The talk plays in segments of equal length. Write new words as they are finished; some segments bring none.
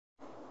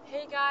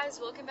Hey guys,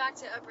 welcome back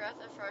to A Breath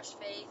of Fresh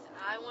Faith.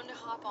 I wanted to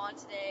hop on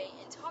today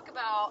and talk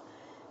about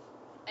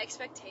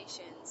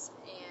expectations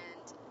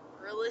and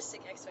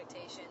realistic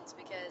expectations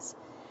because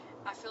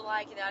I feel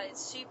like that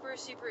it's super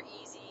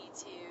easy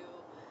to,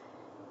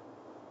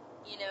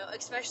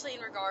 especially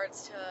in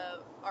regards to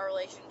our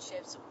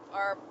relationships with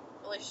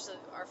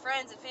our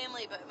friends and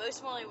family, but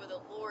most importantly with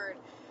the Lord,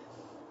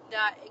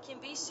 that it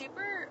can be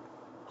super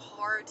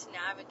hard to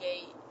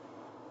navigate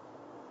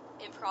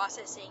in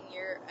processing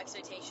your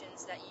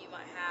expectations that you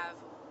might have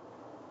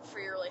for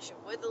your relationship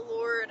with the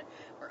Lord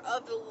or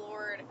of the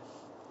Lord,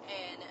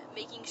 and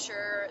making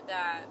sure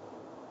that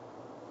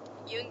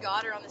you and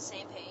God are on the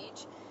same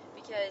page,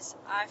 because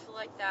I feel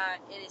like that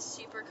it is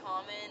super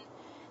common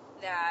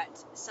that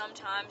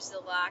sometimes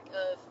the lack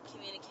of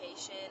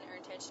communication or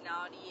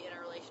intentionality in a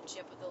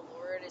relationship with the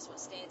Lord is what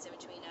stands in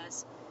between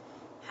us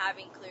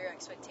having clear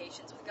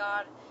expectations with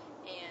God,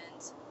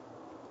 and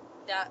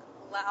that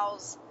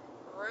allows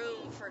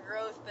room for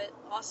growth, but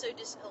also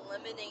just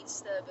eliminates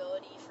the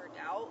ability for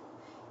doubt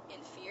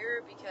and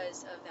fear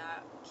because of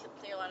that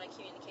clear line of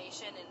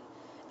communication. And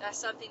that's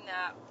something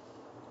that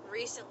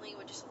recently,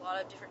 with just a lot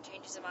of different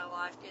changes in my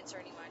life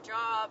concerning my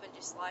job and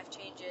just life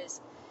changes,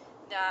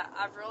 that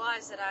I've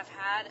realized that I've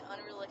had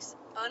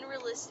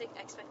unrealistic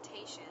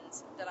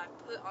expectations that I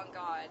put on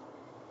God,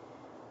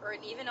 or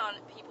even on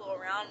people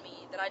around me,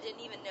 that I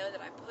didn't even know that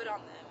I put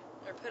on them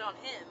or put on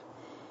Him,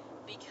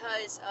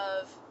 because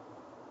of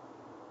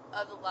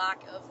the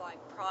lack of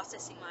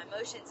processing my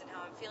emotions and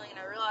how I'm feeling. And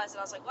I realized that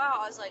I was like, wow,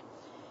 I'm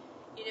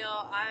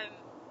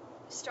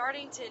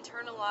starting to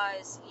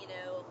internalize,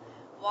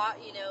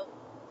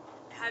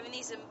 having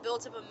these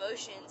built up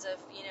emotions of,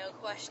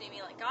 questioning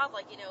me, like, God,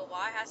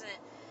 why hasn't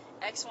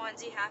X, Y, and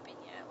Z happened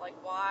yet? Like,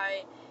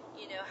 why,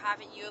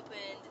 haven't you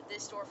opened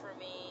this door for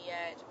me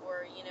yet?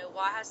 Or,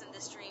 why hasn't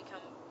this dream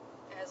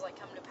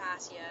come to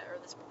pass yet?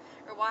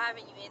 Or why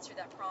haven't you answered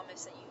that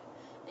promise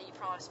that you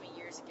promised me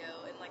years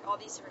ago? And all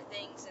these different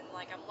things. And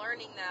I'm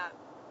learning that,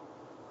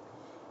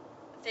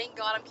 thank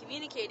God I'm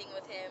communicating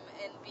with Him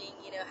and being,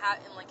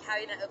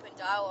 having an open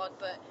dialogue,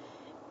 but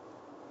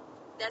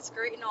that's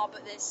great and all,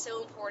 but it's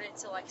so important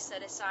to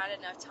set aside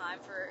enough time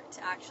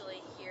to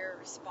actually hear a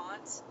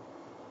response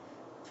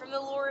from the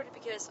Lord,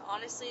 because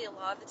honestly, a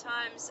lot of the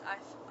times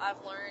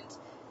I've learned,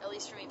 at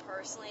least for me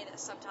personally, that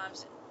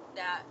sometimes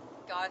that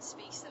God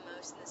speaks the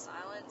most in the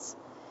silence.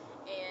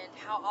 And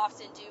how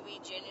often do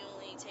we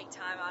genuinely take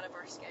time out of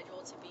our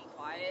schedule to be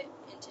quiet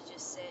and to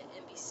just sit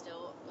and be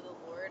still with the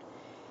Lord?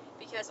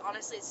 Because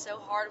honestly, it's so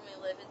hard when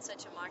we live in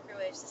such a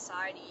microwave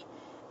society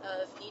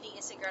of needing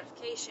instant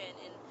gratification,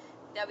 and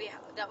that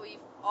we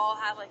all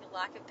have a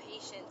lack of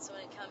patience when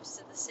it comes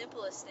to the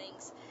simplest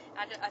things.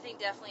 I think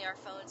definitely our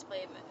phones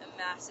play a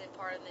massive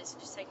part in this,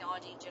 just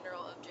technology in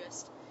general, of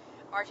just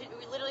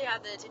we literally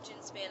have the attention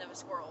span of a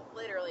squirrel,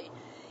 literally.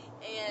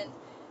 And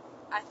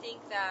I think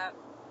that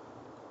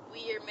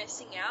we are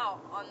missing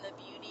out on the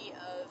beauty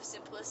of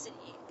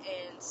simplicity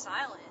and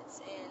silence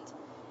and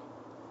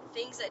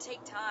things that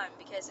take time,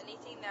 because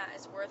anything that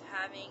is worth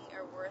having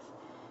or worth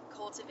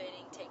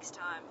cultivating takes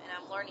time. And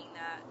I'm learning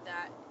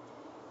that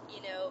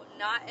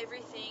not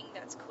everything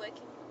that's quick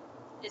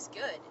is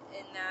good,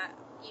 and that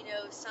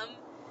some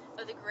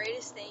of the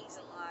greatest things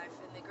in life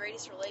and the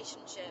greatest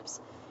relationships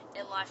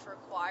in life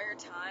require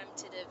time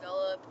to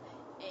develop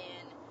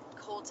and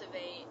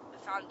cultivate a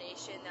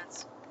foundation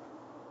that's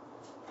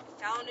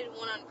founded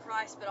one on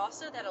Christ, but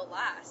also that'll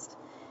last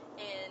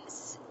and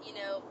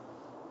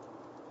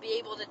be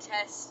able to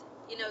test,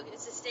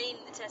 sustain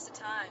the test of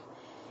time.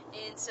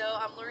 And so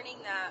I'm learning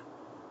that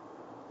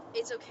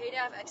it's okay to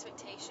have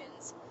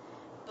expectations,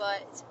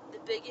 but the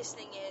biggest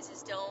thing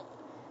is don't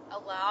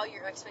allow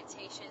your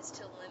expectations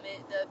to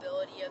limit the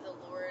ability of the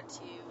Lord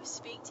to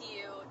speak to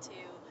you,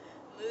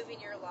 to move in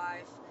your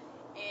life,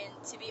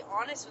 and to be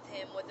honest with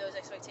Him what those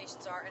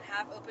expectations are, and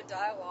have open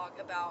dialogue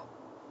about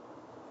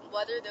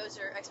whether those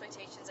are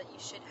expectations that you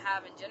should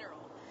have in general.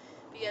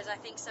 Because I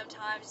think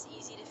sometimes it's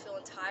easy to feel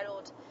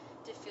entitled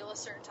to feel a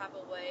certain type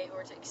of way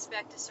or to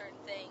expect a certain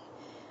thing,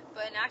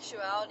 but in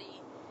actuality,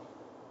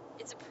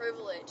 it's a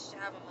privilege to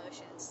have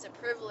emotions. It's a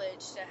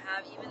privilege to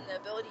have even the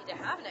ability to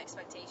have an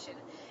expectation.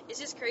 It's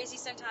just crazy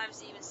sometimes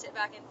to even sit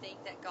back and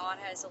think that God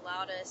has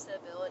allowed us the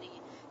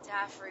ability to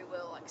have free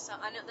will.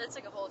 I know that's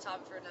a whole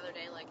topic for another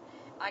day.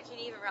 I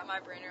can't even wrap my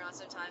brain around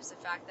sometimes the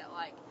fact that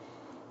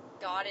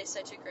God is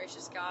such a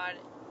gracious God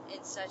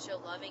and such a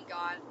loving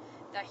God,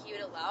 that He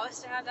would allow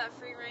us to have that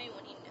free reign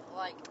when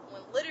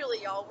when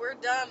literally, y'all, we're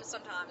dumb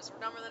sometimes. We're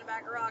dumber than a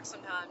bag of rocks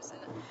sometimes. And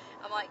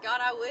I'm like,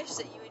 God, I wish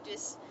that You would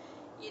just,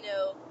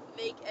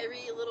 make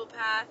every little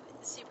path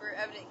super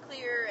evident,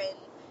 clear, and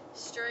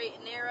straight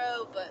and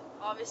narrow, but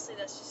obviously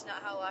that's just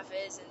not how life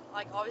is. And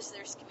obviously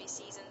there can be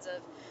seasons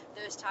of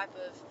those type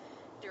of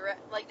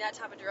that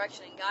type of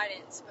direction and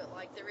guidance, but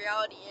the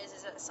reality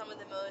is that some of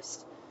the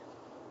most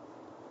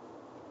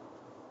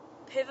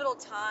pivotal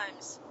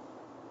times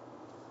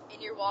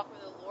in your walk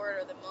with the Lord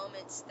are the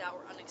moments that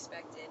were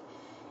unexpected.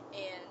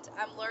 And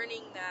I'm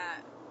learning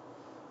that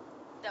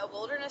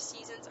wilderness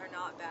seasons are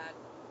not bad.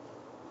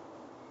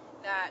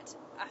 that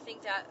I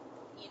think that,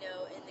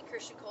 in the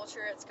Christian culture,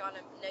 it's got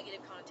a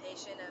negative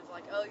connotation of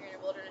like, oh, you're in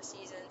a wilderness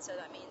season, so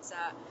that means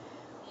that,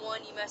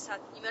 one, you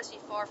must be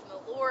far from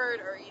the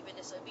Lord, or you've been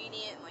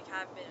disobedient, and like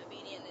haven't been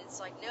obedient. And it's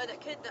like, no, that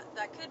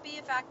could be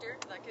a factor.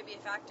 That could be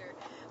a factor.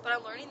 But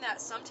I'm learning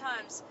that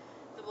sometimes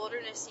the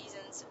wilderness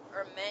seasons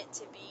are meant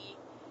to be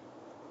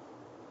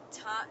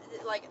time,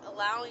 like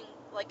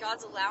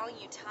God's allowing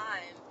you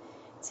time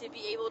to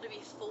be able to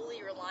be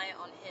fully reliant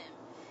on Him,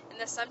 and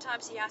that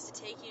sometimes He has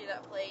to take you to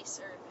that place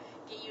or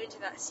get you into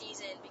that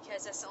season,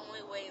 because that's the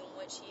only way in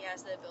which He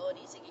has the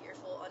ability to get your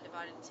full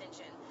undivided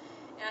attention.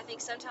 And I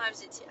think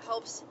sometimes it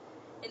helps,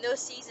 in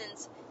those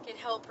seasons, can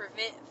help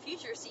prevent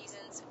future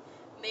seasons,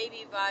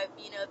 maybe by,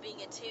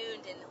 being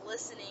attuned and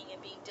listening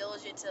and being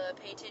diligent to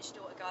pay attention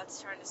to what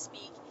God's trying to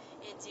speak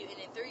into in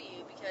and through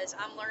you. Because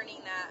I'm learning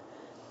that,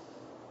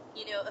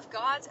 if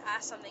God's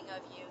asked something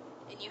of you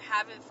and you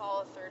haven't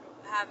followed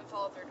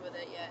through with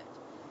it yet,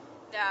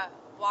 that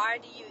why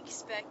do you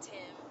expect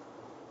Him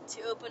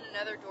to open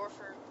another door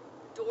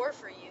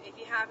for you if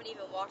you haven't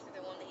even walked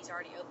through the one that He's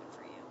already opened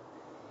for you?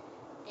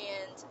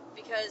 And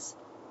because,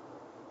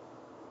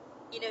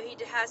 He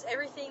has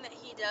everything that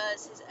He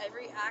does, His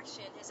every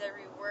action, His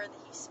every word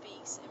that He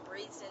speaks and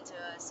breathes into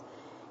us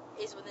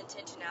is with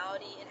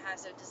intentionality and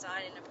has a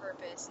design and a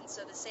purpose. And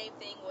so the same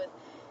thing with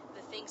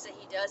the things that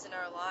He does in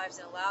our lives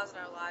and allows in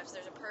our lives,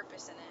 there's a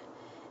purpose in it.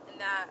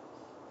 And that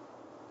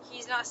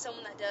He's not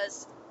someone that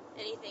does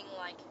anything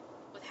like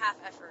with half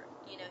effort.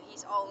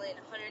 He's all in,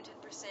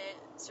 110%,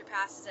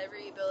 surpasses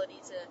every ability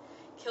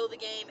to kill the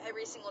game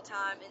every single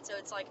time. And so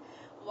it's like,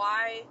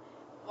 why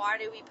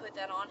do we put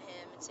that on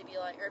Him, and to be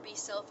like, or be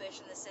selfish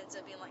in the sense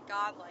of being like,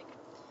 God, like,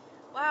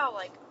 wow,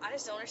 like, I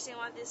just don't understand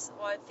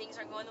why things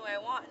aren't going the way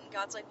I want. And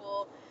God's like,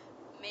 well,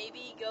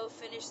 maybe go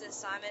finish the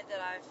assignment that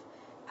I've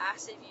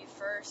asked of you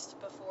first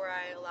before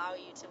I allow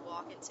you to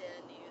walk into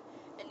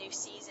a new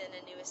season,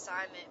 a new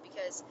assignment.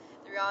 Because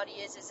the reality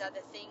is that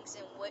the things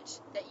in which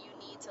that you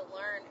need to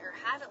learn or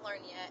haven't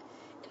learned yet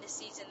in the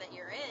season that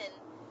you're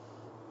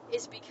in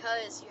is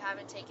because you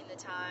haven't taken the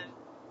time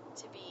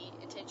to be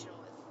intentional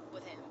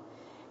with Him.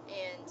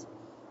 And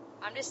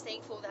I'm just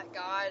thankful that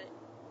God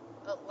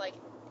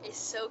is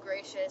so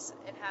gracious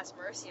and has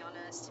mercy on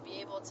us to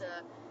be able to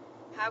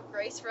have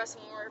grace for us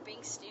when we're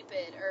being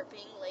stupid or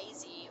being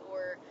lazy,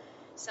 or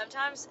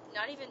sometimes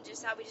not even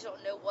just that we just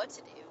don't know what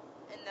to do,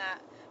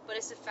 but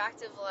it's the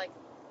fact of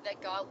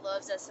that God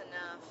loves us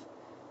enough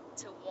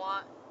to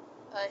want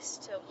us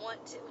to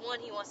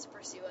He wants to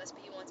pursue us,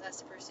 but He wants us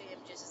to pursue Him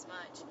just as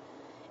much.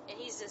 And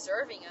He's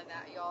deserving of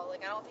that, y'all. I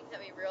don't think that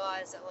we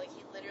realize that,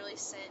 He literally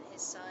sent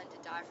His Son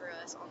to die for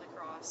us on the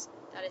cross.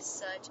 That is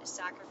such a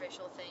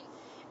sacrificial thing.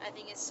 I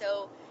think it's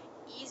so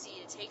easy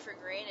to take for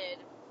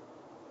granted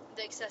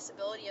the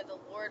accessibility of the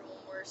Lord when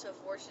we're so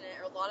fortunate,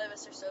 or a lot of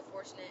us are so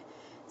fortunate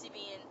to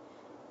be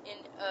in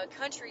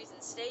countries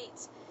and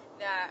states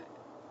that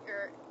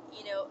are,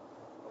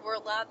 we're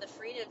allowed the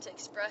freedom to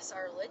express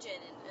our religion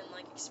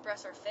and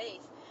express our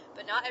faith.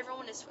 But not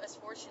everyone is as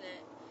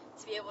fortunate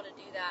to be able to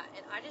do that.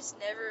 And I just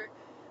never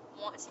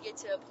want to get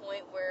to a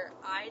point where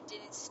I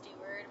didn't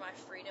steward my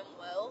freedom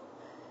well,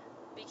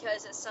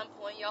 because at some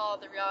point, y'all,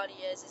 the reality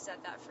is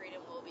that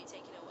freedom will be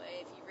taken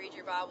away. If you read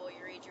your Bible,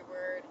 you read your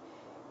word,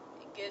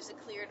 it gives a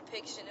clear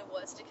depiction of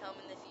what's to come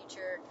in the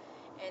future,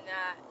 and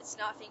that it's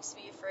not things to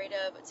be afraid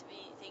of, but to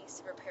be things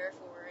to prepare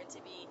for, and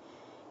to be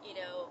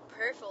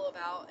prayerful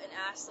about, and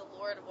ask the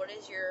Lord, what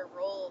is your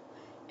role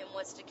in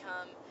what's to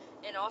come,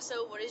 and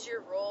also what is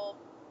your role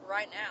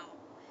right now,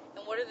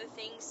 and what are the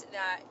things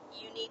that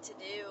you need to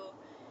do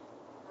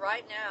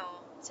right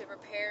now to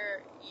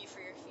prepare you for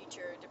your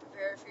future, to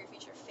prepare for your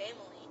future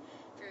family,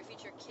 for your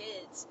future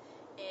kids,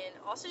 and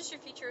also just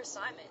your future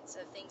assignments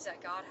of things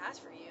that God has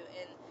for you.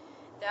 And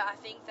that I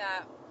think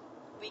that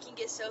we can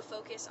get so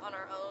focused on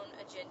our own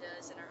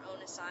agendas and our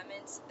own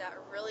assignments that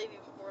really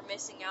we're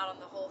missing out on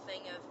the whole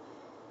thing of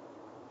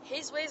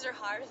His ways are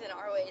higher than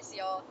our ways,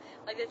 y'all.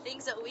 The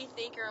things that we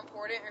think are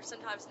important are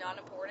sometimes not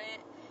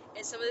important,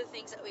 and some of the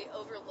things that we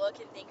overlook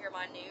and think are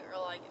minute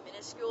or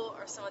minuscule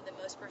are some of the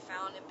most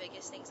profound and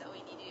biggest things that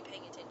we need to be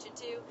paying attention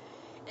to.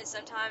 And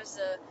sometimes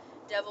the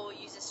devil will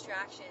use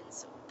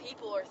distractions,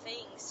 people or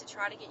things, to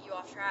try to get you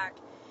off track.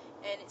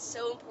 And it's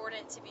so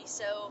important to be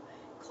so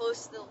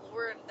close to the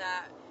Lord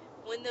that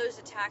when those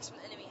attacks from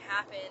the enemy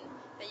happen,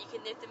 that you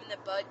can nip them in the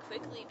bud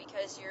quickly,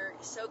 because you're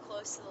so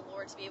close to the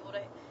Lord to be able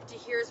to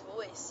hear His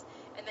voice,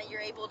 and that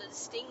you're able to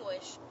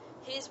distinguish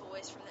His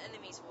voice from the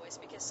enemy's voice.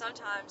 Because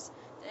sometimes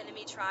the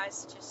enemy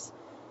tries to just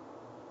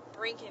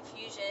bring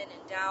confusion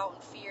and doubt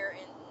and fear,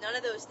 and none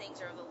of those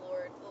things are of the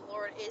Lord. The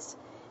Lord is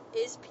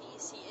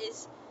peace. He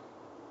is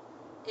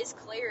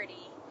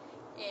clarity,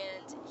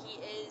 and He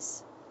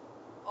is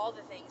all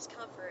the things,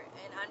 comfort.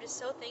 And I'm just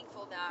so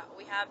thankful that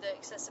we have the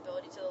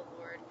accessibility to the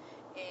Lord.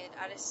 And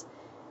I just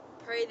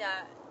pray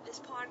that this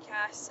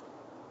podcast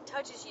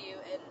touches you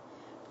and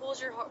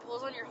pulls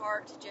on your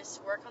heart to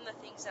just work on the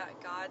things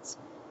that God's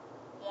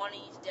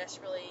wanting you to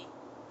desperately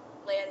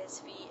lay at His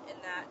feet, and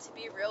that to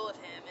be real with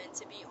Him and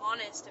to be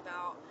honest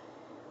about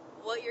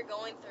what you're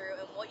going through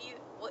and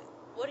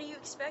what do you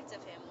expect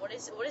of him? What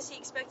does he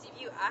expect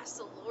of you? Ask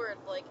the Lord,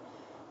 like,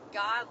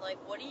 God, like,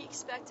 what do you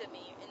expect of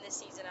me in this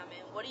season I'm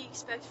in? What do you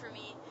expect from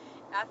me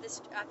at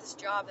this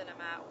job that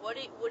I'm at? What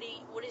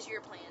is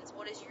your plans?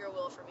 What is your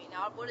will for me?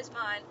 Not what is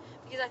mine,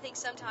 because I think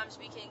sometimes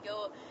we can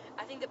go.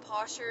 I think the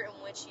posture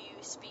in which you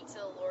speak to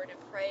the Lord and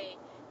pray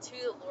to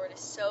the Lord is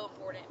so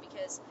important,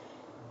 because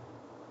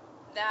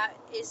that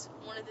is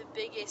one of the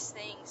biggest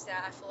things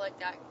that I feel like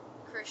that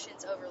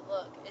Christians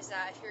overlook, is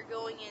that if you're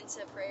going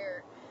into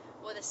prayer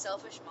with a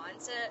selfish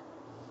mindset,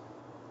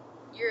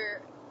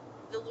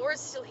 the Lord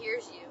still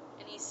hears you,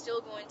 and he's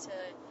still going to,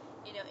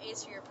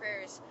 answer your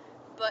prayers.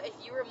 But if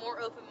you were more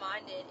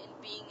open-minded and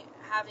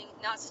having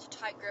not such a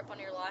tight grip on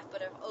your life,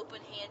 but an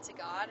open hand to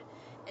God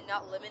and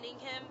not limiting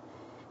him,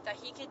 that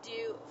he could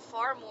do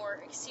far more,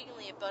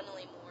 exceedingly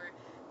abundantly more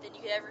than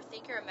you could ever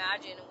think or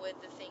imagine with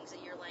the things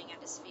that you're laying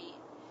at his feet.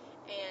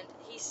 And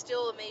he's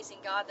still amazing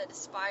God, that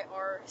despite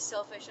our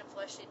selfish and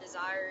fleshly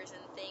desires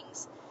and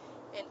things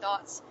and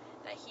thoughts,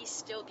 that he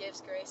still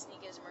gives grace and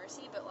he gives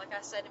mercy. But like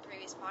I said in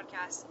previous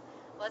podcasts,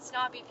 let's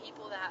not be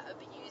people that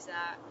abuse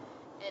that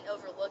and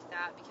overlook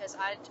that, because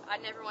I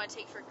never want to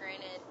take for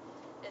granted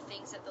the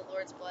things that the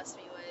Lord's blessed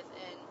me with.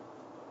 And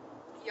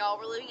y'all,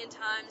 we're living in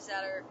times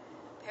that are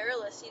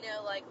perilous,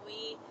 like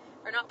we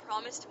are not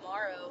promised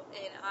tomorrow,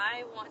 and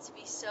I want to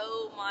be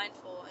so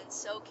mindful and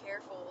so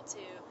careful to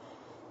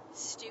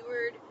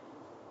steward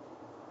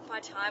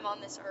my time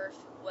on this earth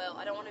well.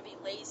 I don't want to be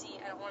lazy.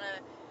 I don't want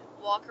to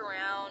walk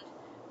around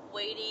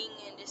waiting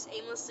and just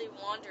aimlessly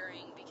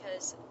wandering,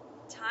 because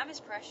time is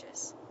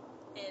precious,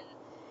 and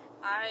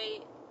I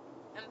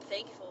am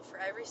thankful for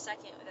every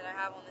second that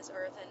I have on this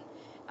earth. And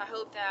I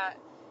hope that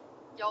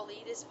y'all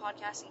leave this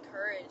podcast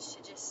encouraged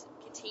to just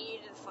continue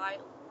to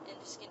fight and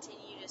just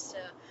continue just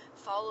to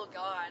follow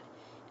God,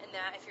 and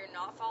that if you're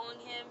not following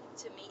him,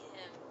 to meet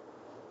him,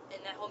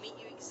 and that he'll meet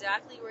you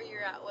exactly where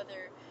you're at,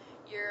 whether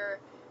you're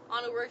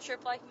on a work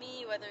trip like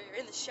me, whether you're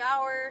in the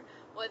shower,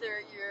 whether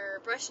you're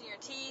brushing your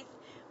teeth,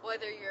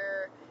 whether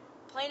you're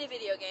playing a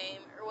video game,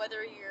 or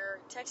whether you're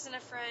texting a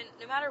friend.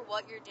 No matter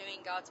what you're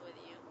doing, God's with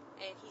you,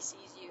 and he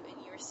sees you,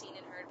 and you are seen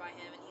and heard by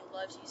him, and he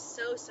loves you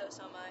so, so,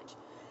 so much.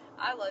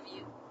 I love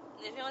you,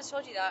 and if anyone's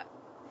told you that,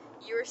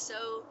 you are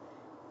so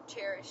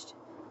cherished,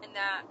 and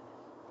that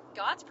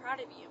God's proud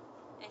of you,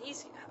 and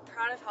he's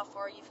proud of how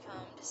far you've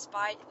come,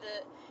 despite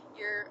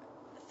your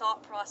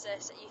thought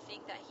process that you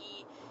think that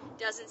he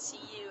doesn't see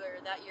you,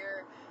 or that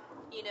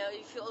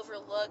you feel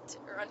overlooked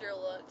or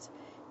underlooked.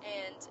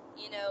 And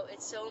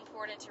it's so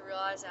important to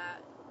realize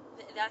that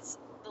that's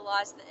the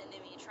lies of the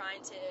enemy,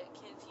 trying to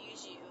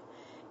confuse you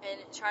and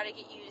try to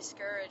get you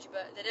discouraged.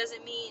 But that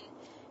doesn't mean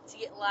to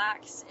get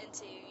lax and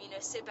to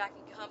sit back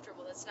and get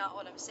comfortable. That's not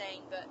what I'm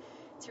saying. But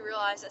to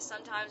realize that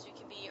sometimes we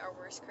can be our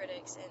worst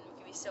critics, and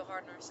we can be so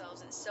hard on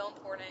ourselves. And it's so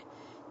important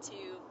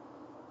to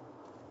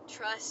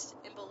trust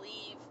and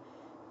believe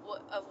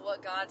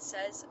what God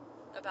says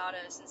about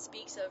us and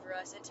speaks over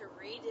us, and to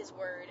read his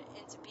word,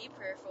 and to be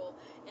prayerful,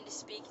 and to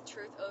speak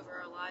truth over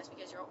our lives,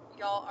 because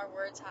y'all, our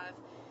words have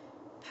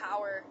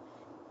power.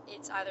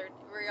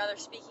 We're either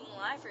speaking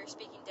life, or you're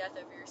speaking death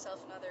over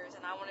yourself and others,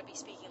 and I want to be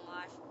speaking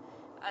life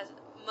as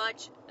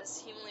much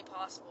as humanly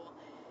possible.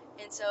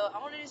 And so I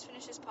want to just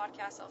finish this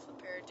podcast off with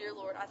prayer. Dear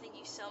Lord, I thank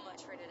you so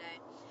much for today.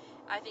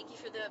 I thank you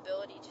for the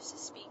ability just to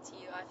speak to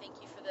you. I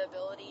thank you for the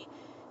ability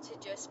to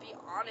just be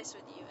honest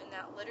with you, and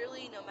that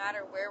literally no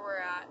matter where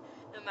we're at,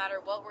 no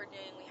matter what we're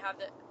doing, we have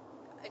the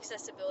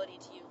accessibility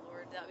to you,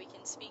 Lord, that we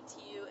can speak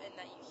to you, and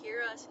that you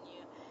hear us, and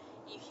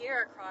you hear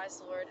our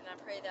cries, Lord. And I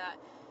pray that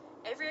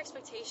every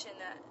expectation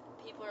that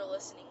people are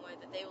listening with,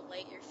 that they would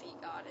lay at your feet,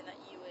 God, and that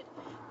you would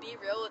be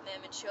real with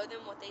them and show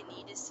them what they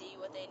need to see,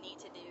 what they need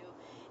to do.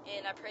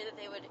 And I pray that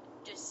they would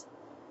just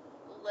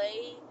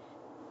lay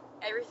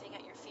everything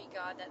at your feet,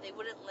 God, that they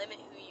wouldn't limit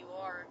who you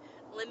are,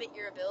 limit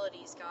your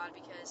abilities, God,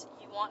 because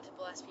you want to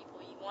bless people,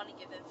 you want to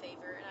give them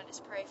favor. And I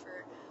just pray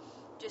for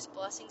just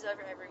blessings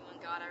over everyone,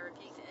 God. I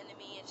rebuke the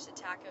enemy and just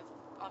attack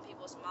on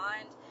people's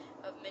mind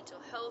of mental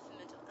health and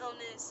mental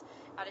illness.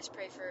 I just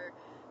pray for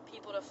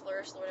people to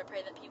flourish, Lord. I pray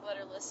that people that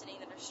are listening,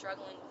 that are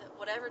struggling with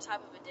whatever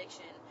type of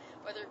addiction,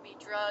 whether it be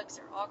drugs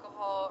or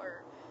alcohol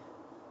or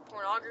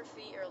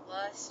pornography or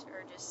lust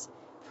or just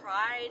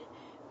pride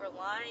or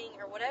lying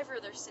or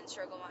whatever their sin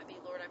struggle might be,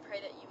 Lord, I pray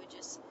that you would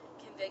just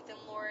convict them,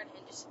 Lord,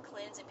 and just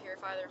cleanse and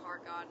purify their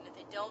heart, God. And if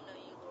they don't know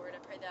you, Lord,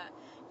 I pray that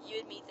you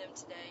would meet them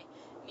today.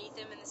 Meet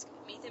them in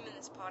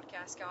this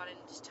podcast, God, and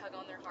just tug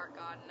on their heart,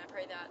 God. And I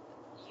pray that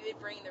you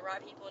would bring the right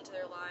people into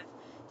their life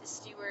to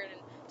steward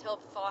and to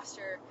help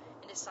foster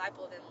and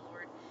disciple them,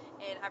 Lord.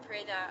 And I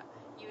pray that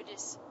you would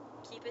just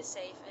keep us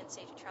safe and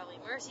safety traveling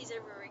mercies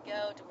everywhere we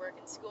go, to work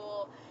and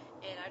school.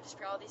 And I just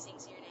pray all these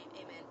things in your name.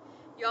 Amen.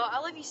 Y'all,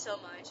 I love you so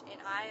much, and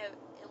I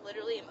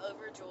literally am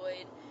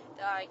overjoyed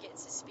that I get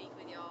to speak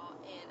with y'all.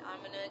 And I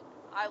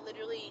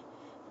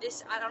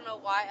don't know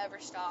why I ever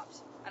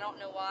stopped. I don't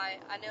know why.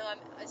 I know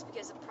it's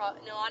because I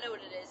know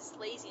what it is. It's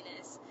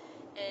laziness.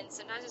 And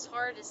sometimes it's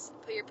hard to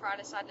put your pride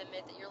aside and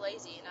admit that you're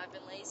lazy. And I've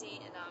been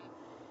lazy, and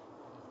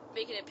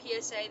making a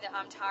PSA that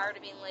I'm tired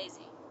of being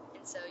lazy.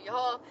 And so,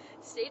 y'all,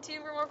 stay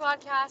tuned for more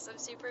podcasts. I'm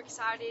super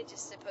excited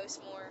just to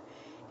post more.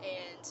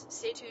 And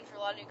stay tuned for a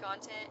lot of new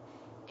content.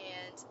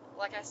 And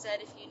like I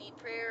said, if you need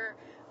prayer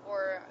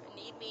or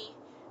need me,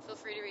 feel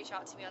free to reach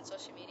out to me on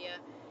social media.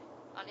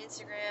 On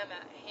Instagram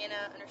at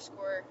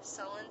Hannah_Sullens,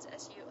 Sullens, I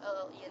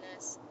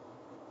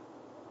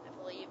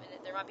believe.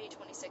 And there might be a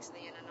 26 at the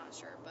end, I'm not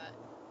sure, but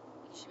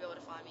you should be able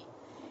to find me.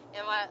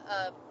 And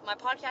my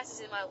podcast is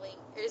in my link,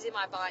 it is in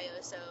my bio,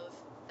 so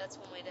that's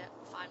one way to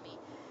find me.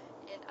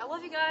 And I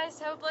love you guys.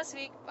 Have a blessed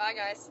week. Bye,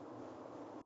 guys.